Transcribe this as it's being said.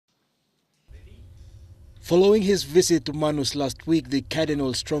Following his visit to Manus last week, the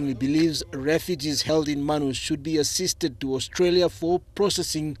Cardinal strongly believes refugees held in Manus should be assisted to Australia for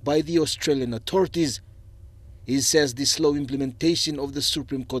processing by the Australian authorities. He says the slow implementation of the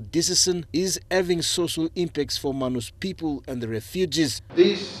Supreme Court decision is having social impacts for Manus people and the refugees.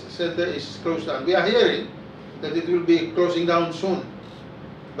 This center is closed down. We are hearing that it will be closing down soon.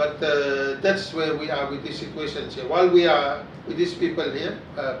 But that's where we are with this situation here. While we are with these people here,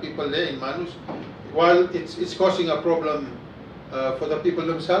 people there in Manus, while it's causing a problem for the people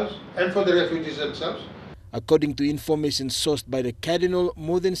themselves and for the refugees themselves. According to information sourced by the Cardinal,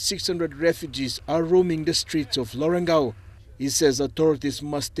 more than 600 refugees are roaming the streets of Lorengau. He says authorities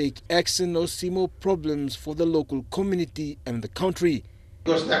must take action or see more problems for the local community and the country.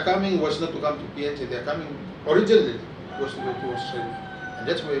 Because their coming was not to come to PNG, their coming originally was to go to Australia. And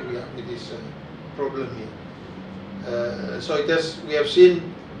that's where we are with this problem here. So we have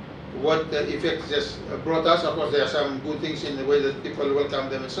seen what the effects just brought us. Of course, there are some good things in the way that people welcome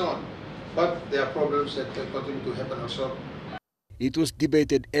them and so on. But there are problems that continue to happen also. It was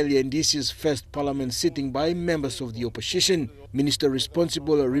debated earlier in this year's first parliament sitting by members of the opposition. Minister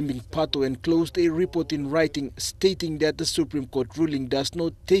responsible Rimbing Pato enclosed a report in writing stating that the Supreme Court ruling does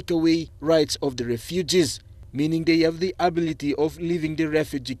not take away rights of the refugees, meaning they have the ability of leaving the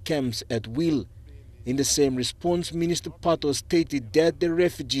refugee camps at will. In the same response, Minister Pato stated that the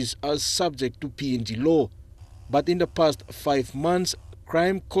refugees are subject to PNG law. But in the past 5 months,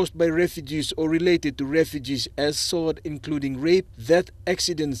 crime caused by refugees or related to refugees has soared, including rape, death,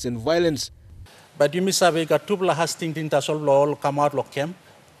 accidents and violence. But you misabi ka tupla hasting tinta sol lo kamar lo camp.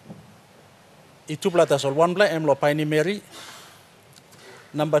 Itupla tasol one bla em lo paini Mary.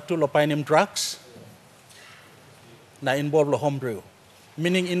 Number 2 lo painim drugs. Na involve lo homebrew.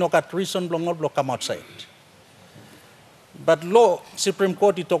 Meaning inokat reason lo come outside. But law Supreme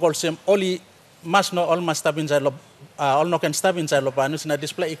Court itokol sem only must no all must stab inside lo all no can stab inside lo panus na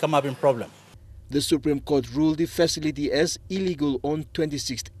display come up in problem. The Supreme Court ruled the facility as illegal on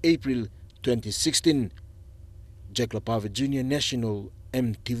 26 April 2016. Jack Lapave Jr. National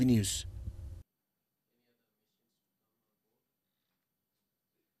EMTV News.